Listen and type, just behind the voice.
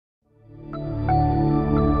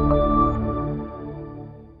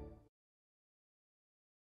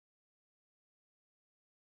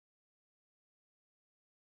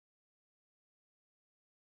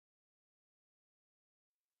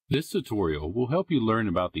This tutorial will help you learn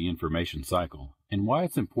about the information cycle and why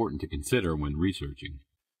it's important to consider when researching.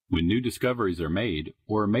 When new discoveries are made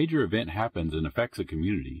or a major event happens and affects a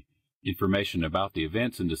community, information about the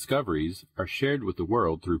events and discoveries are shared with the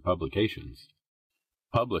world through publications.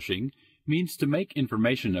 Publishing means to make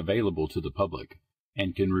information available to the public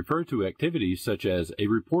and can refer to activities such as a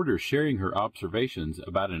reporter sharing her observations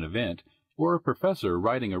about an event or a professor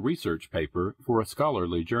writing a research paper for a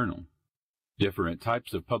scholarly journal. Different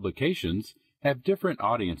types of publications have different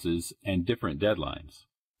audiences and different deadlines.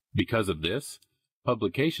 Because of this,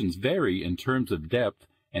 publications vary in terms of depth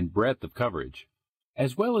and breadth of coverage,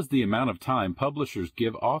 as well as the amount of time publishers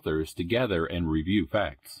give authors to gather and review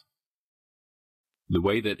facts. The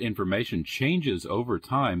way that information changes over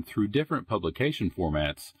time through different publication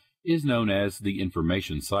formats is known as the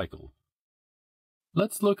information cycle.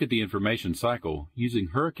 Let's look at the information cycle using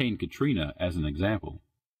Hurricane Katrina as an example.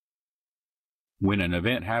 When an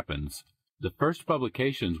event happens, the first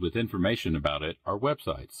publications with information about it are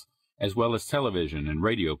websites, as well as television and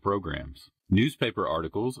radio programs. Newspaper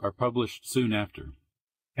articles are published soon after.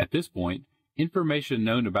 At this point, information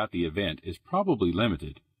known about the event is probably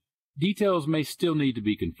limited. Details may still need to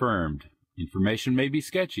be confirmed, information may be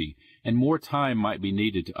sketchy, and more time might be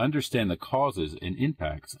needed to understand the causes and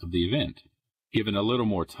impacts of the event. Given a little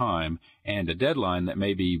more time and a deadline that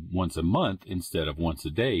may be once a month instead of once a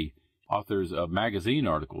day, authors of magazine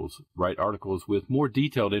articles write articles with more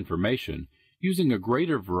detailed information using a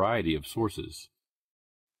greater variety of sources.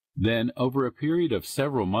 Then, over a period of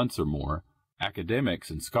several months or more, academics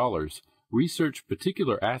and scholars research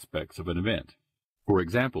particular aspects of an event. For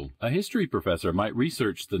example, a history professor might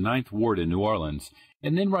research the Ninth Ward in New Orleans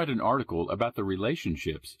and then write an article about the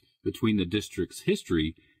relationships between the district's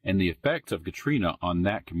history and the effects of Katrina on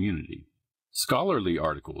that community. Scholarly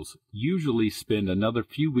articles usually spend another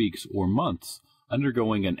few weeks or months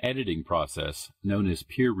undergoing an editing process known as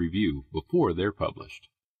peer review before they're published.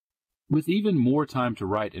 With even more time to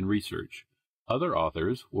write and research, other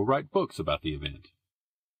authors will write books about the event.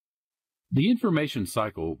 The information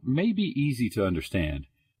cycle may be easy to understand,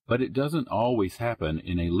 but it doesn't always happen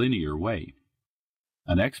in a linear way.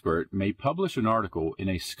 An expert may publish an article in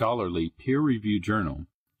a scholarly peer-reviewed journal,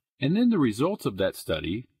 and then the results of that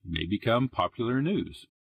study may become popular news.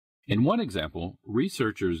 In one example,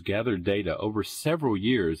 researchers gathered data over several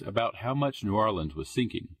years about how much New Orleans was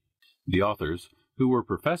sinking. The authors, who were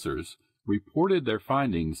professors, reported their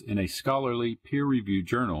findings in a scholarly peer-reviewed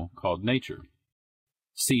journal called Nature.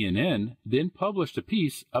 CNN then published a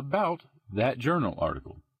piece about that journal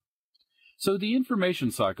article. So the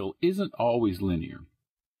information cycle isn't always linear,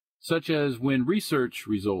 such as when research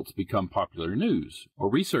results become popular news,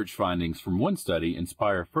 or research findings from one study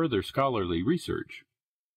inspire further scholarly research.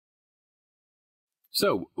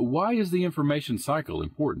 So, why is the information cycle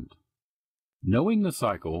important? Knowing the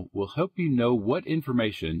cycle will help you know what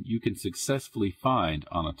information you can successfully find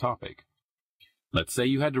on a topic. Let's say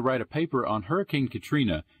you had to write a paper on Hurricane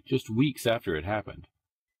Katrina just weeks after it happened.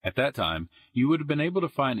 At that time, you would have been able to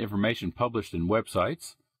find information published in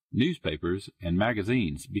websites, newspapers, and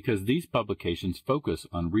magazines because these publications focus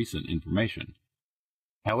on recent information.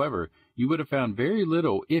 However, you would have found very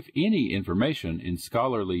little, if any, information in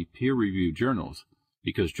scholarly peer-reviewed journals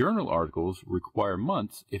because journal articles require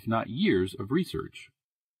months, if not years, of research.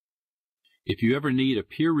 If you ever need a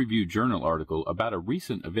peer-reviewed journal article about a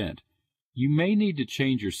recent event, you may need to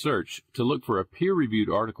change your search to look for a peer-reviewed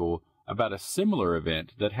article about a similar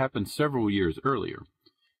event that happened several years earlier,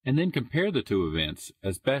 and then compare the two events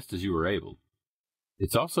as best as you are able.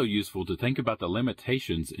 It's also useful to think about the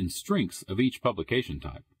limitations and strengths of each publication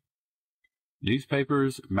type.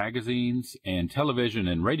 Newspapers, magazines, and television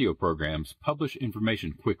and radio programs publish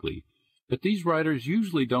information quickly, but these writers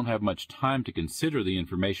usually don't have much time to consider the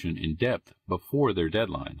information in depth before their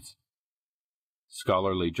deadlines.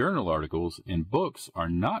 Scholarly journal articles and books are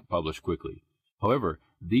not published quickly. However,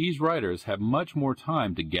 these writers have much more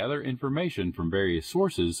time to gather information from various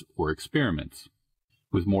sources or experiments.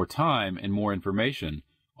 With more time and more information,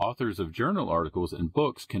 authors of journal articles and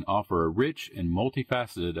books can offer a rich and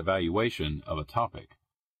multifaceted evaluation of a topic.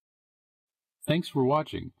 Thanks for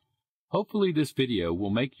watching. Hopefully this video will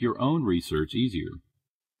make your own research easier.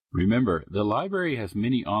 Remember, the library has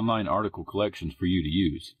many online article collections for you to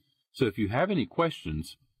use. So if you have any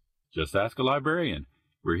questions, just ask a librarian.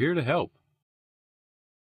 We're here to help.